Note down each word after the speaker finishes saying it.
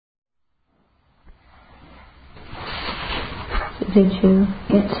did you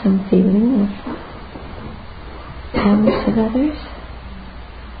get some feeling of kindness of others?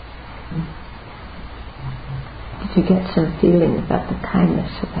 Did you get some feeling about the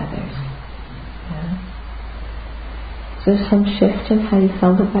kindness of others? Yeah. Is there some shift in how you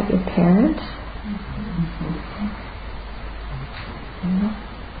felt about your parents? Yeah.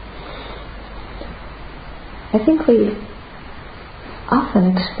 I think we often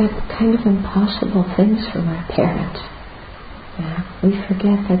expect kind of impossible things from our parents. Yeah. We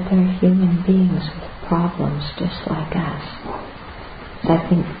forget that they're human beings with problems just like us. I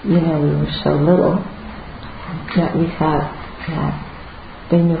think, we were so little that we thought that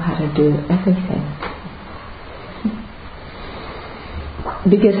they knew how to do everything.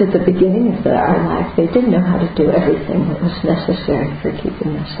 Because at the beginning of our life, they did know how to do everything that was necessary for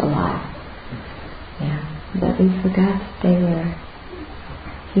keeping us alive. Yeah. But we forgot that they were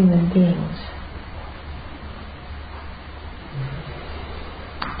human beings.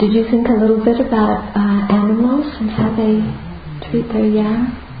 Did you think a little bit about animals and how they treat their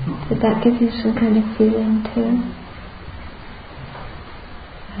young? Did that give you some kind of feeling too?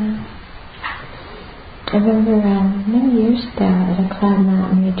 I remember many years ago at a Cloud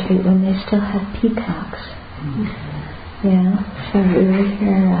Mountain retreat when they still had peacocks. Yeah, so we were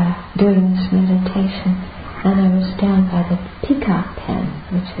here doing this meditation, and I was down by the peacock pen,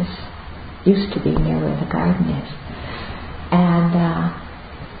 which used to be near where the garden is, and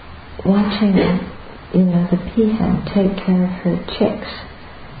watching, the peahen take care of her chicks,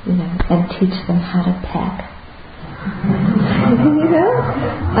 and teach them how to peck.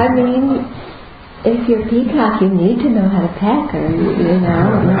 I mean, if you're a peacock, you need to know how to peck, or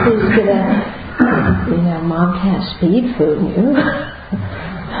nobody's gonna, mom can't speed food you.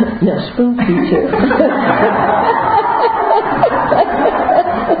 No, spoon feed you.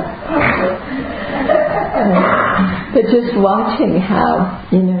 But just watching how,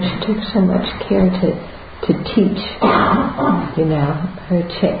 she took so much care to teach, her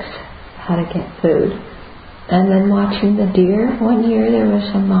chicks how to get food. And then watching the deer. One year there was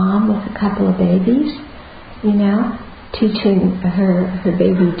a mom with a couple of babies, teaching her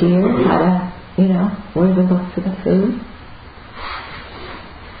baby deer how to, where to look for the food.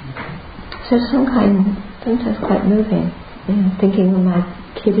 So sometimes quite moving. Thinking of my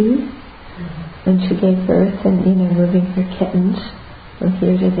kitty when she gave birth and, moving her kittens from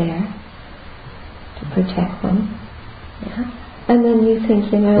here to there to protect them. Yeah. And then you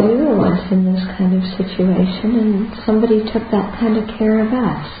think, we were once in this kind of situation and somebody took that kind of care of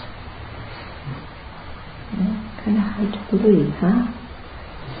us. Kind of hard to believe, huh?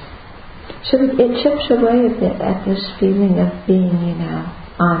 So it chips away a bit at this feeling of being,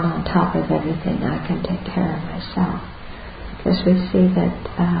 on top of everything. I can take care of myself. Because we see that,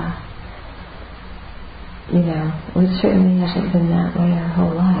 it certainly hasn't been that way our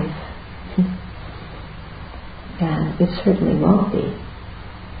whole life. And it certainly won't be.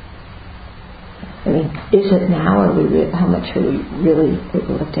 I mean, is it now? How much are we really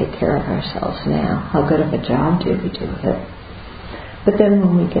able to take care of ourselves now? How good of a job do we do with it? But then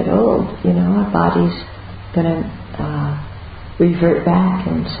when we get old, our body's going to revert back,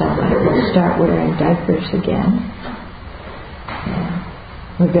 and so we'll start wearing diapers again.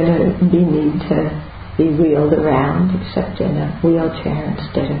 We're going to need to be wheeled around, except in a wheelchair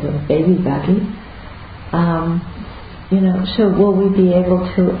instead of a baby buggy. So will we be able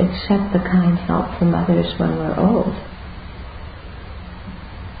to accept the kind help from others when we're old?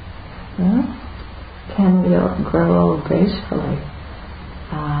 Can we grow old gracefully?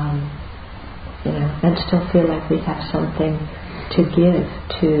 And still feel like we have something to give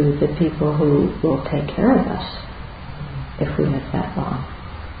to the people who will take care of us if we live that long.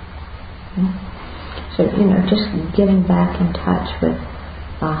 So, just getting back in touch with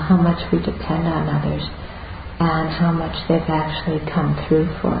how much we depend on others and how much they've actually come through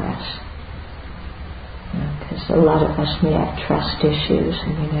for us. Because a lot of us may have trust issues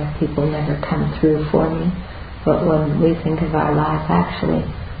and people never come through for me. But when we think of our life, actually,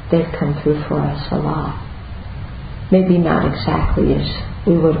 they've come through for us a lot. Maybe not exactly as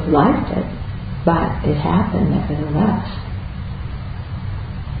we would have liked it, but it happened nevertheless.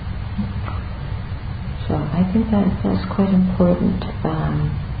 So I think that's quite important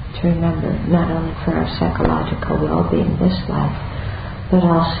to remember, not only for our psychological well-being this life, but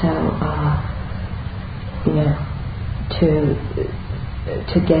also,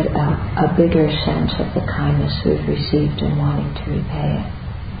 to get a bigger sense of the kindness we've received and wanting to repay it.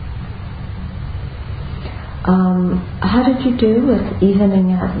 How did you do with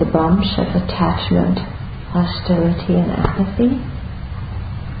evening out the bumps of attachment, hostility, and apathy?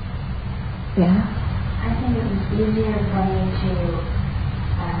 Yeah? I think it was easier for me to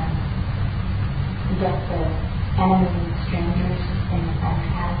get the enemies, strangers in the friend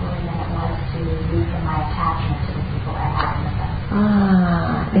category than it was to loosen my attachment to the people I had in the friend.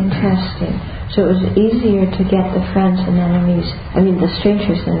 Interesting. So it was easier to get the friends and enemies, the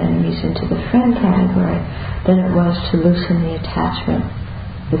strangers and enemies into the friend category than it was to loosen the attachment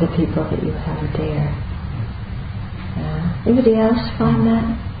with the people that you have dear. Anybody else find that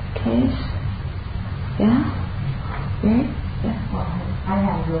case? Yeah? Right? Yeah. Well, I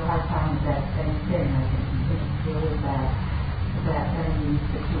had a real hard time with that same thing. I didn't feel that enemy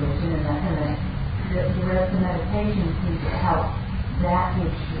situation, and the rest of the meditation seemed to help that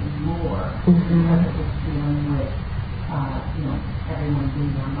issue more because it was dealing with, everyone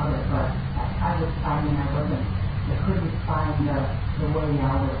being your mother. But I was finding I couldn't find the way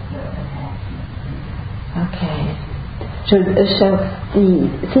out of the attachment. Okay. So the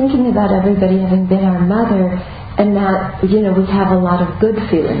thinking about everybody having been our mother, and that, we have a lot of good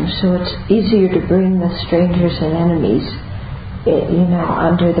feelings, so it's easier to bring the strangers and enemies,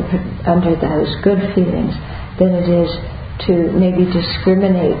 under those good feelings than it is to maybe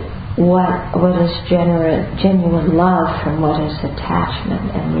discriminate what is genuine love from what is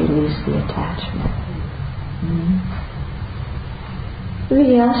attachment and release the attachment.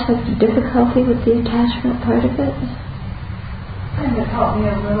 Anybody else have difficulty with the attachment part of it? I think it helped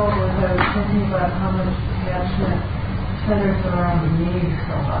me a little was I was thinking about how much attachment centers around me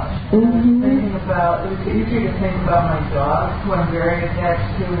so much. And I was thinking about, it was easier to think about my dog, who I'm very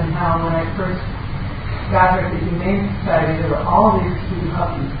attached to, and how when I first got her to the Humane Society, there were all these cute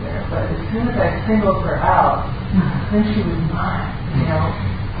puppies there. But as soon as I singled her out, then she was mine,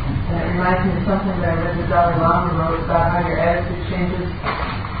 And it reminds me of something that I read the Dalai Lama wrote about how your attitude changes.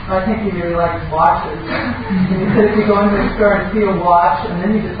 I think he really likes watches. And he said if you go into a store and see a watch and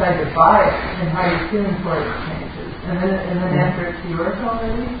then you decide to buy it, and how you're feeling for it changes. And then after it's yours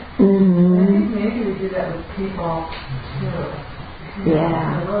already. I think maybe we do that with people too.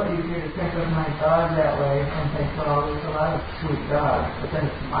 Yeah. It's a little easier to think of my dog that way and think, well, there's a lot of sweet dogs, but then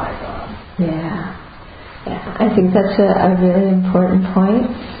it's my dog. Yeah. I think that's a really important point.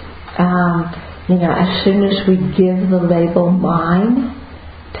 As soon as we give the label mine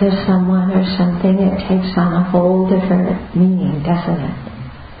to someone or something, it takes on a whole different meaning, doesn't it?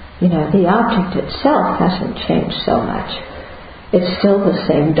 The object itself hasn't changed so much. It's still the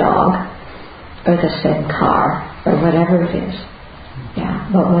same dog or the same car or whatever it is. Yeah,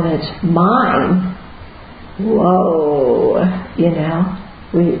 but when it's mine, whoa,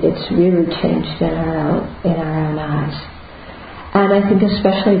 it's really changed in our own eyes. And I think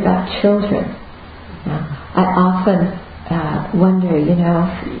especially about children. I often wonder,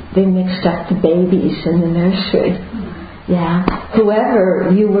 if they mixed up the babies in the nursery. Yeah,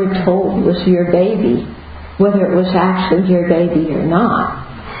 whoever you were told was your baby, whether it was actually your baby or not,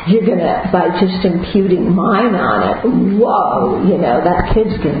 you're gonna, by just imputing mine on it, whoa, that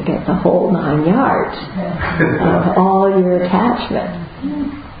kid's gonna get the whole 9 yards of all your attachment.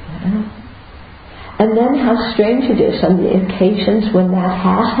 And then how strange it is on the occasions when that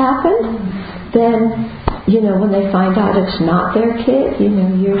has happened, then, when they find out it's not their kid,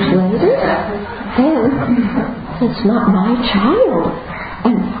 years later, then it's not my child.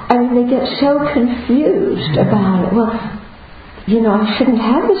 And they get so confused about it. Well, I shouldn't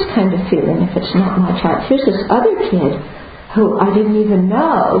have this kind of feeling if it's not my child. Here's this other kid who I didn't even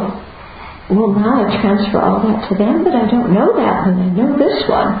know. Well, now I transfer all that to them, but I don't know that when I know this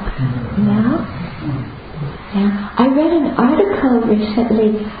one. Yeah. I read an article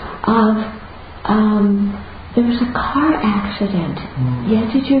recently of there was a car accident. Yeah,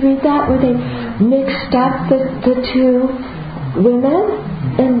 did you read that? Where they mixed up the two women,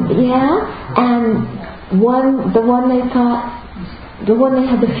 and the one they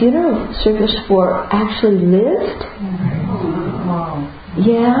had the funeral service for actually lived.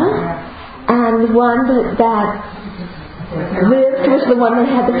 Yeah. And the one that lived was the one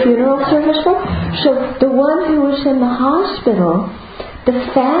they had the funeral service for. So the one who was in the hospital, the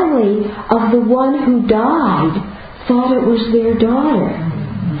family of the one who died thought it was their daughter.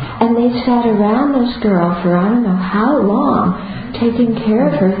 And they sat around this girl for I don't know how long, taking care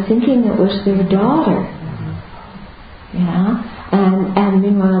of her, thinking it was their daughter. Yeah. And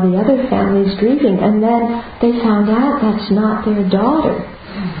meanwhile the other family's grieving. And then they found out that's not their daughter.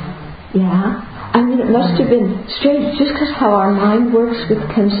 Yeah. It must have been strange, just because how our mind works with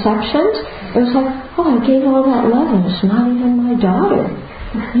conceptions. It was like, I gave all that love and it's not even my daughter.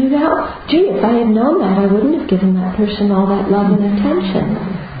 Gee, if I had known that, I wouldn't have given that person all that love and attention.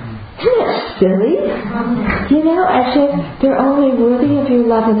 Isn't that silly? You know, as if they're only worthy of your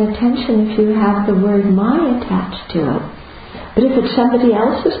love and attention if you have the word my attached to it. But if it's somebody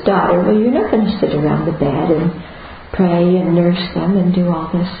else's daughter, well, you're not going to sit around the bed and pray and nurse them and do all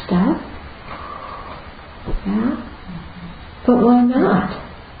this stuff. Yeah? But why not?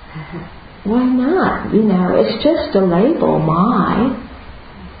 Why not? You know, it's just a label, my.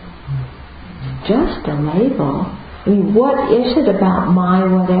 Just a label. I mean, what is it about my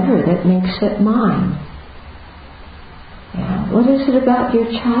whatever that makes it mine? Yeah. What is it about your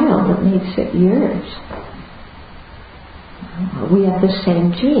child that makes it yours? We have the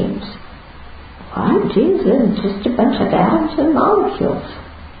same genes. What? Genes isn't just a bunch of atoms and molecules.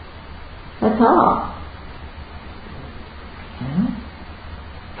 That's all. Yeah.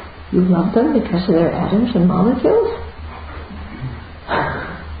 You love them because of their atoms and molecules?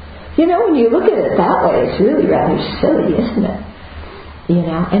 You know, when you look at it that way, it's really rather silly, isn't it? You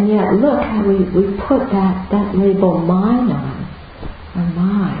know, and yet look how we put that label mine on, or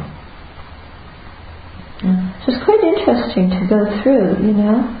mine. So it's quite interesting to go through, you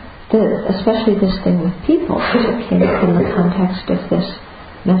know, especially this thing with people, because it came up in the context of this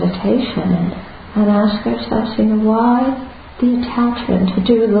meditation, and ask ourselves, you know, why the attachment, to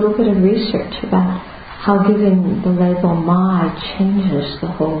do a little bit of research about how giving the label my changes the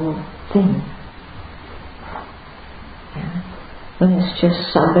whole thing. Yeah. When it's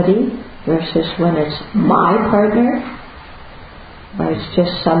just somebody versus when it's my partner, or it's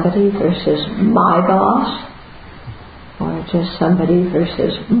just somebody versus my boss, or just somebody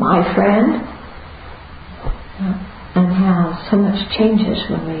versus my friend. Yeah. And how so much changes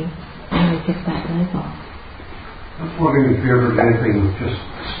when we give that label. I was wondering if you ever did anything with just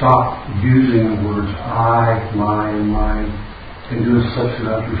stop using the words I, mine, and do such that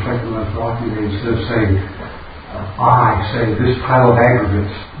I was reflecting on walking today, instead of saying I, say this pile of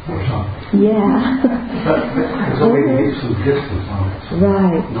aggregates or something. Yeah. Because we need some distance on it. So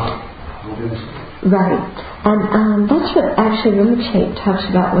right. Not within. Right. And that's what actually Rinpoche talks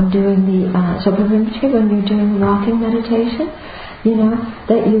about when doing the Zopa Rinpoche, when you're doing the walking meditation. You know,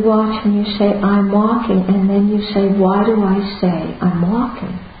 that you watch and you say, I'm walking, and then you say, why do I say I'm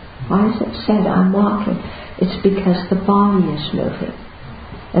walking? Why is it said I'm walking? It's because the body is moving.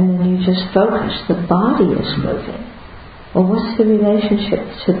 And then you just focus, the body is moving. Well, what's the relationship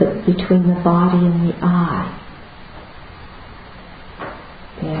between the body and the I?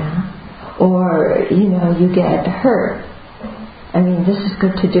 Yeah. Or, you know, you get hurt. I mean, this is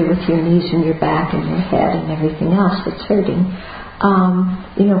good to do with your knees and your back and your head and everything else that's hurting.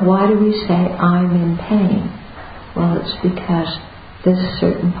 You know, why do we say I'm in pain? Well, it's because this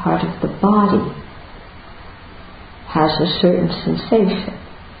certain part of the body has a certain sensation.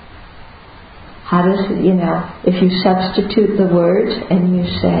 How does it, you know, if you substitute the words and you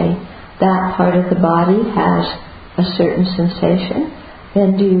say that part of the body has a certain sensation,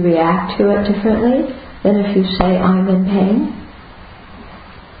 then do you react to it differently than if you say I'm in pain?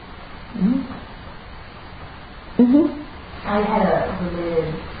 Mm-hmm. I had a related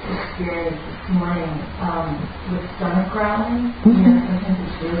experience this morning with stomach growling. You know, sometimes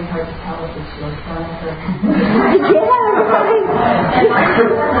it's really hard to tell if it's your stomach or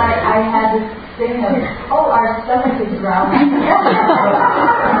I had this thing of, our stomach is growling.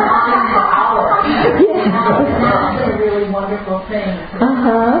 That's a really wonderful thing to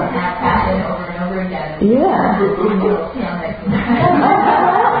have happen over and over again. Yeah.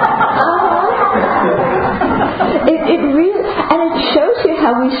 It really, and it shows you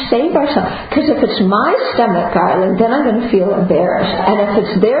how we save ourselves. Because if it's my stomach growling, then I'm going to feel embarrassed. And if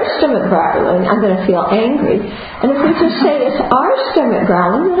it's their stomach growling, I'm going to feel angry. And if we just say it's our stomach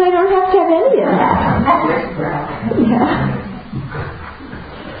growling, then I don't have to have any of that. Yeah.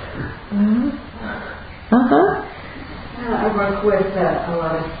 I work with a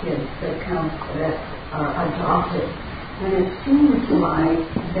lot of kids that are adopted. And it seems like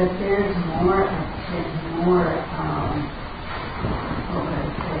that there's more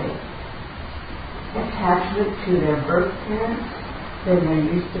attachment to their birth parents than there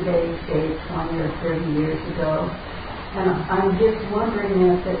used to be, say, 20 or 30 years ago. And I'm just wondering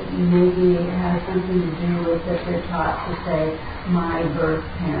if it maybe has something to do with that they're taught to say, my birth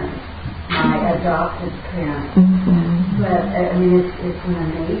parents, my adopted parents. Mm-hmm. But, I mean, it's an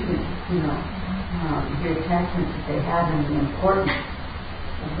amazing, you know, the attachment that they have and the importance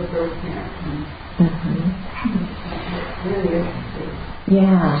of the birth parents. It's really interesting.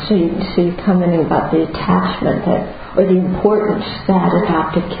 Yeah, so you're commenting about the attachment or the importance that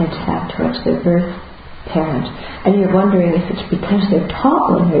adopted kids have towards their birth parent. And you're wondering if it's because they're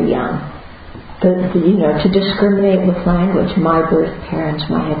taught when they're young to discriminate with language, my birth parents,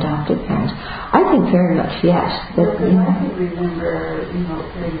 my adopted parents. I think very much yes. That, I can remember,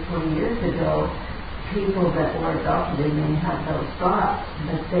 30, 40 years ago, people that were adopted, they may have those thoughts,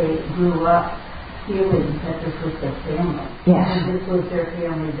 but they grew up feeling that this was their family. Yes. And this was their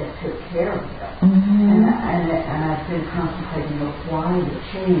family that took care of them. Mm-hmm. And I've been contemplating why the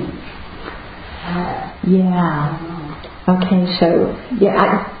change. Okay, so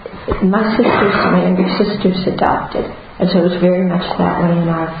my younger sister's adopted, and so it was very much that way in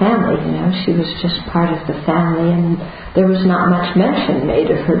our family. She was just part of the family, and there was not much mention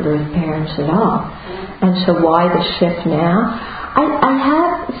made of her birth parents at all. And so why the shift now? I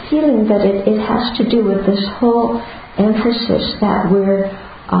have a feeling that it has to do with this whole emphasis that we're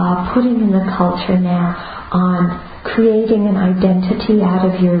putting in the culture now on creating an identity out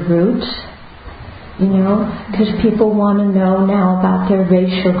of your roots. Because people want to know now about their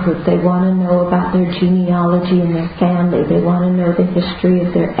racial group. They want to know about their genealogy and their family. They want to know the history of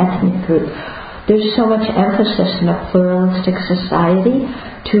their ethnic group. There's so much emphasis in a pluralistic society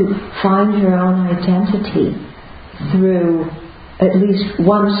to find your own identity through at least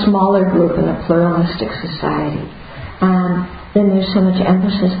one smaller group in a pluralistic society. And then there's so much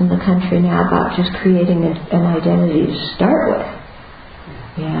emphasis in the country now about just creating an identity to start with.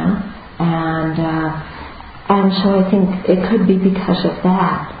 Yeah. And so I think it could be because of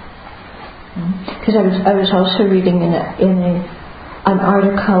that. Because I was also reading in an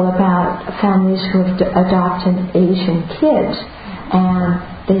article about families who have adopted Asian kids, and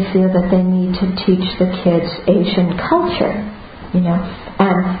they feel that they need to teach the kids Asian culture.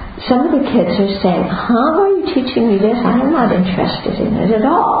 And some of the kids are saying, why are you teaching me this? I am not interested in it at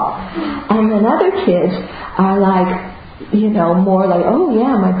all. And then other kids are like, more like,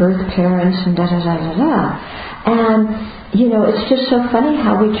 my birth parents and da-da-da-da-da. And, it's just so funny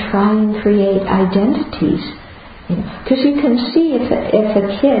how we try and create identities. Because you can see if a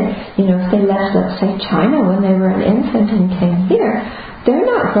kid, if they left, let's say, China when they were an infant and came here, they're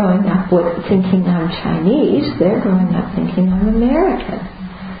not growing up with thinking I'm Chinese. They're growing up thinking I'm American.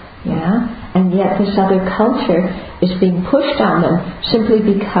 Yeah? And yet this other culture is being pushed on them simply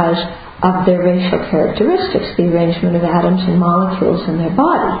because of their racial characteristics, the arrangement of atoms and molecules in their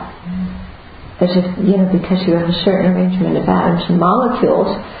body. As if, because you have a certain arrangement of atoms and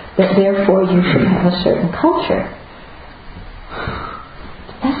molecules, that therefore you should have a certain culture.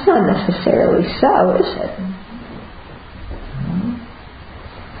 That's not necessarily so, is it?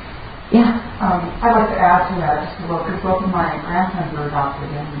 Yeah. I'd like to add to that just a little, because both of my grandsons were adopted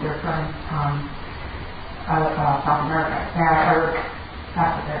and they're from South America, or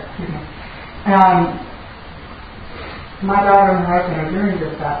Africa, excuse me. My daughter and my husband are doing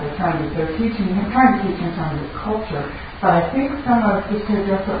this stuff. They're trying to teach him some of this culture. But I think some of, just to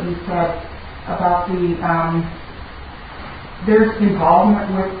address what you said about there's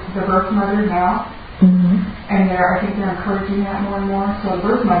involvement with the birth mother now. Mm-hmm. And I think they're encouraging that more and more. So the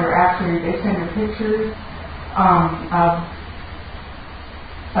birth mother actually, they send her pictures of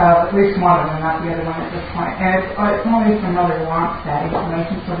at least one of them, not the other one at this point. And it's only if the mother wants that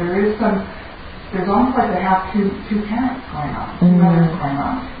information. So there's almost like they have two parents going on, two mothers going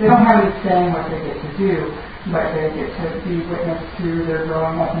on. They don't have any say in what they get to do, but they get to be witness to their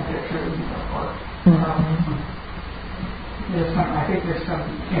growing up and pictures and so forth. I think there's some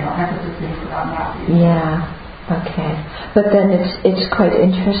emphasis being put on that. Yeah. Okay. But then it's quite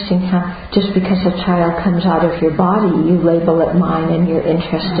interesting how just because a child comes out of your body, you label it mine and you're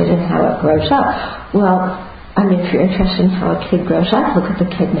interested in how it grows up. Well, I mean, if you're interested in how a kid grows up, look at the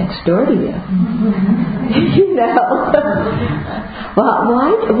kid next door to you. Well,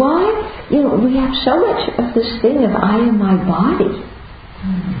 why? We have so much of this thing of I am my body,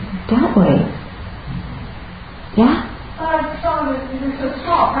 don't we? Yeah? There's a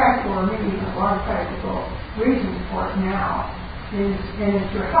small practical, or maybe even a lot of practical reasons for it now, and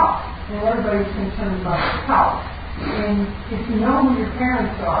it's your health. And everybody's concerned about your health. And if you know who your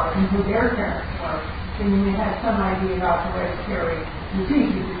parents are and who their parents were, then you may have some idea about hereditary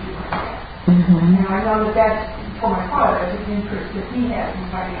diseases that you might have. And I know that's, for my father, that's an interest that he has in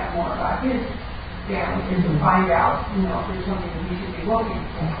finding out more about his family and to find out, if there's something that he should be looking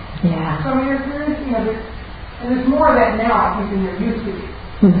for. Yeah. So I mean, there is, there's more of that now, I think, than there used to be.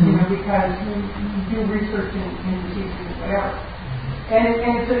 Because you do research in diseases and whatever.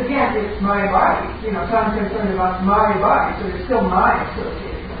 And so again, it's my body. So I'm concerned about my body, so there's still mine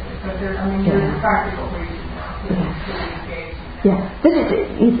associated with it. But there's a practical reason now to engage in that. Yeah, but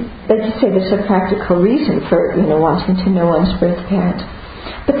like you say, there's a practical reason for wanting to know one's birth parent.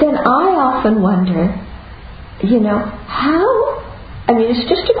 But then I often wonder, how I mean, it's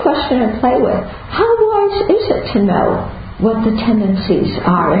just a question to play with. How wise is it to know what the tendencies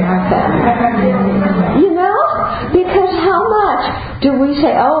are in our family? You know? Because how much do we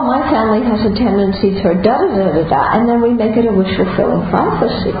say, oh, my family has a tendency to da-da-da-da-da, and then we make it a wish-fulfilling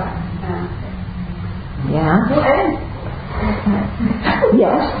prophecy. Yeah?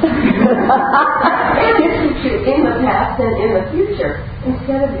 Yes? In the past and in the future,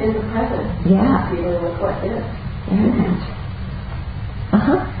 instead of in the present. Yeah. Dealing with what is. Yes.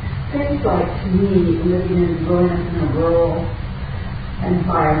 Seems like to me, growing up in a rural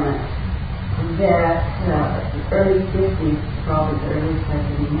environment, that early 50s, probably the earliest I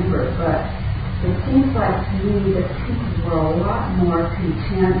can remember, but it seems like to me that people were a lot more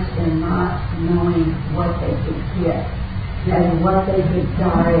content in not knowing what they could get and what they could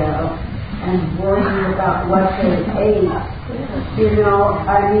die of and worrying about what they ate. You know,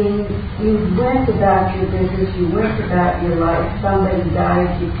 I mean, you went about your business, you went about your life, somebody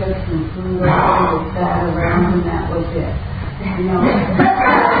died, you took some food, everybody was sat around, and that was it. You know,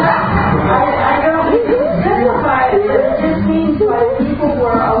 I don't identify it, but it just seems like people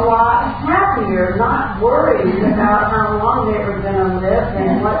were a lot happier, not worried about how long they were going to live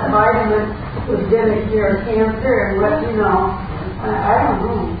and what vitamin was going to cure cancer and what, you know, I don't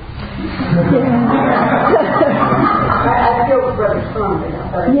know. I feel for Brother Strong, you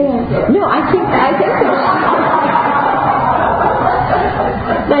know. Yeah. No, I think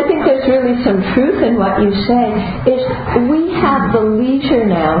there's really some truth in what you say. Is we have the leisure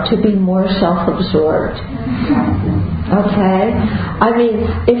now to be more self-absorbed. Okay? I mean,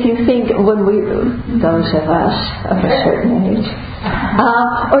 if you think those of us of a certain age,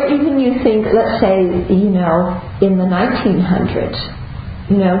 or even you think, let's say, you know, in the 1900s,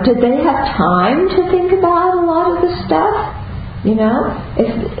 you know, did they have time to think about a lot of the stuff? You know, if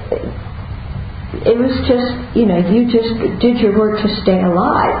it was just, you know, you just did your work to stay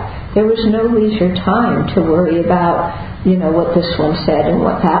alive. There was no leisure time to worry about, you know, what this one said and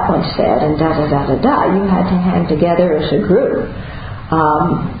what that one said and da-da-da-da-da. You had to hang together as a group.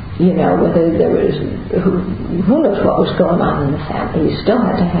 You know, whether there was, who knows what was going on in the family. You still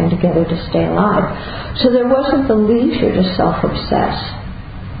had to hang together to stay alive. So there wasn't the leisure to self-obsess.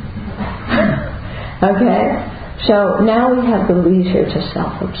 Okay? So now we have the leisure to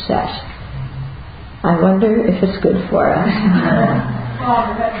self-obsess. I wonder if it's good for us. Well,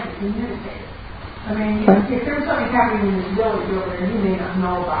 but that's to communicate. I mean, if there's something happening in this village over there, you may not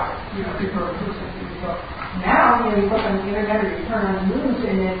know about it. You know, if you're a person. So now, you know, you look on the internet or you turn on the news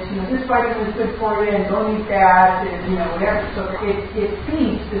and it's, you know, this vitamin is good for you and don't eat that and, you know, whatever. So it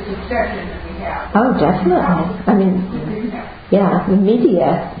feeds this obsession that we have. Oh, definitely. I mean, yeah, the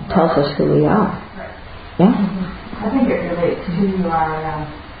media tells us who we are. Right. Yeah? I think it relates to our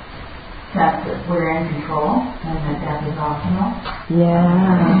sense that we're in control and that death is optional.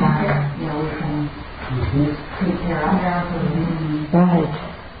 Yeah. You know, we can take care of ourselves. Right.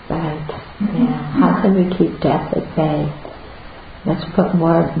 Yeah. How can we keep death at bay? Let's put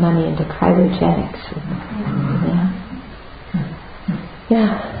more money into cryogenics.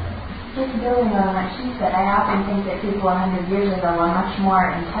 Yeah. Just building on what she said, I often think that people 100 years ago were much more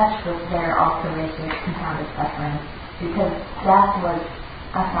in touch with their ultra-racist compounded suffering because death was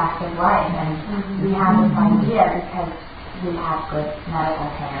a fact of life, and we have this idea because we have good medical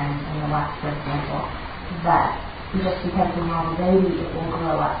care in the West, for example, that just because we have a baby, it will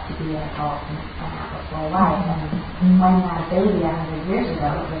grow up to be an adult and have a full life. And when you had a baby 100 years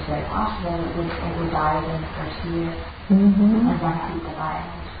ago, it was very possible it would die within the first year, and then people die.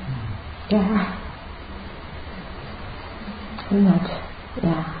 Yeah. And that's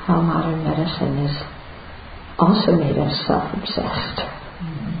how modern medicine has also made us self-obsessed.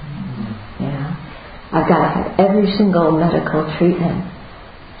 Yeah. I've got to have every single medical treatment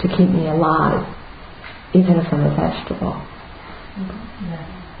to keep me alive, even if I'm a vegetable.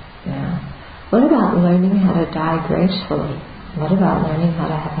 Yeah. What about learning how to die gracefully? What about learning how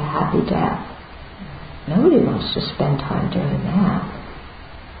to have a happy death? Nobody wants to spend time doing that.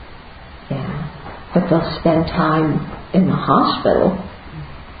 Yeah. But they'll spend time in the hospital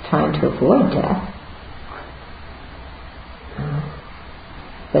trying to avoid death.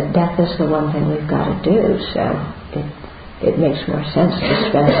 But death is the one thing we've got to do, so it makes more sense to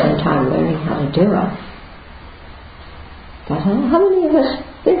spend some time learning how to do it. But how many of us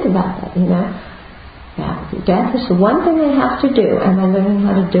think about that, you know? Yeah, death is the one thing I have to do. Am I learning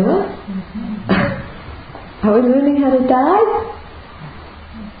how to do it? Are we learning how to die?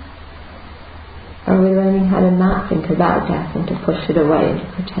 Are we learning how to not think about death and to push it away and to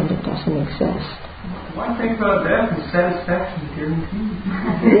pretend it doesn't exist? One thing about death is satisfaction is guaranteed.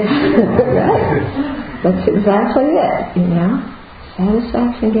 Yeah, right. That's exactly it, you know.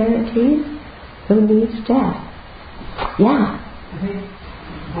 Satisfaction guaranteed? Who needs death? Yeah. I think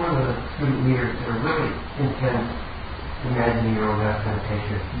one of the student leaders that are really intense imagining your own death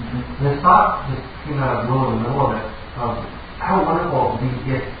meditation. And this thought just came out of the blue in the middle of it, of how wonderful it would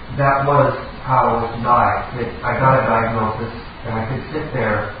be if that was how I was to die. That I got a diagnosis and I could sit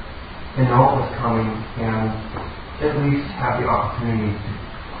there and know it was coming and at least have the opportunity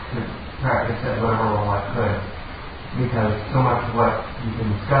to practice at whatever level I could. Because so much of what you've been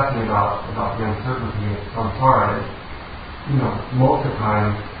discussing about the uncertainty on far is, most of the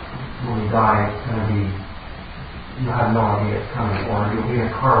time when we die, it's going to be, you have no idea it's coming, or you'll be in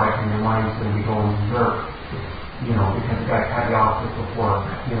a car wreck and your mind's going to be going berserk, because the guy had the opposite before,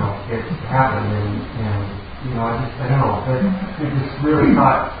 it happened, and I don't know, but I just really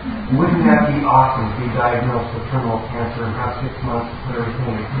thought, wouldn't that be awesome to be diagnosed with terminal cancer and have 6 months to put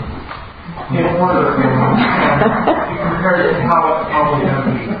everything in order, compared to how it's probably going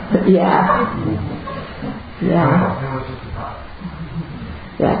to be. Yeah. Yeah. It was just a thought.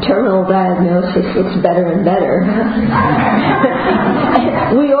 Yeah, terminal diagnosis looks better and better.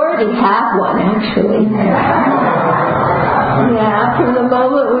 We already have one, actually. Yeah, from the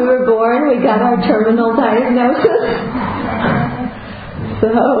moment we were born, we got our terminal diagnosis.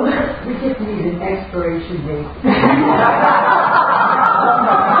 So we just need an expiration date.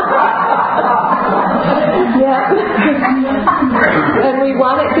 Yeah. And we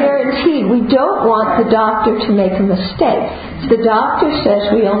want it guaranteed. We don't want the doctor to make a mistake. If the doctor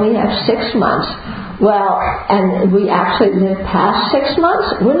says we only have 6 months, well, and we actually live past 6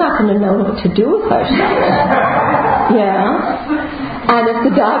 months, we're not going to know what to do with ourselves. Yeah. And if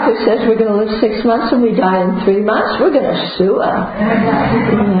the doctor says we're going to live 6 months and we die in 3 months, we're going to sue him.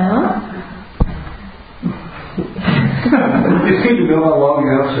 Yeah. You seem to know how long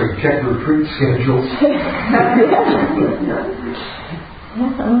you have to check retreat schedules.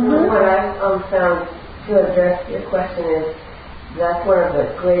 What I've found to address your question is that's one of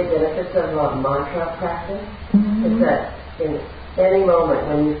the great benefits of mantra practice, is that in any moment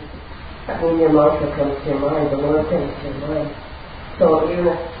when your mantra comes to your mind, the Lord comes to your mind. So even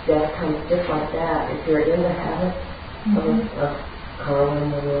if death comes just like that, if you're in the habit of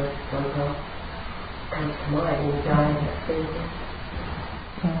calling the Lord somehow, comes to mind and you die in that same day.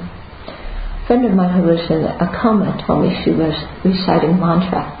 Yeah. A friend of mine who was in a coma told me she was reciting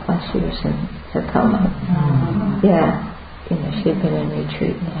mantra while she was in her coma. Yeah. She had been in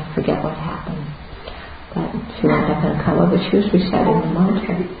retreat and I forget what happened. But she wound up in a coma, but she was reciting the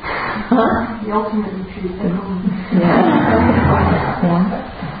mantra. Huh? The ultimate retreat. Yeah.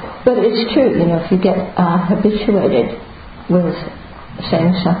 But it's true, if you get habituated with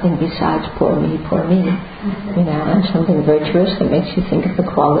saying something besides poor me, and something virtuous that makes you think of the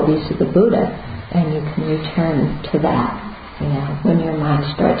qualities of the Buddha, and you can return to that, when your mind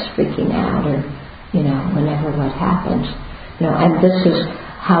starts freaking out or, whenever what happens. And this is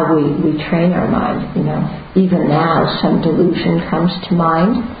how we train our mind, Even now, some delusion comes to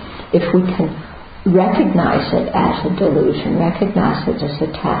mind. If we can recognize it as a delusion, recognize it as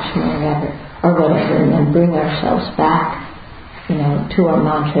attachment or whatever, and then bring ourselves back to our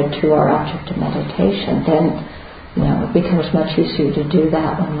mantra, to our object of meditation, then, it becomes much easier to do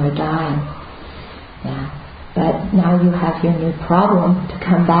that when we're dying. Yeah. But now you have your new problem to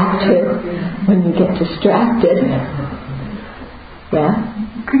come back to when you get distracted. Yeah?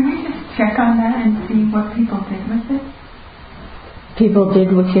 Could we just check on that and see what people did with it? People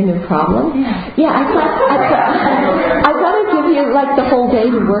did with your new problem? Yeah, I thought I'd give you the whole day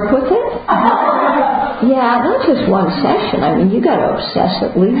to work with it. Yeah, not just one session. You got to obsess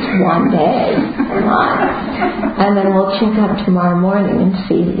at least one day. Come on. And then we'll check up tomorrow morning and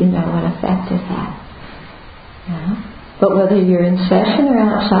see, what effect it had. Yeah. But whether you're in session or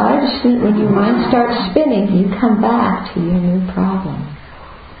outside, when your mind starts spinning, you come back to your new problem.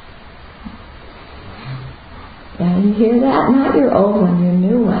 Yeah, you hear that? Not your old one, your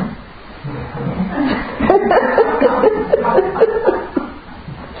new one.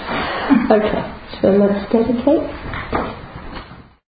 Okay, so let's dedicate.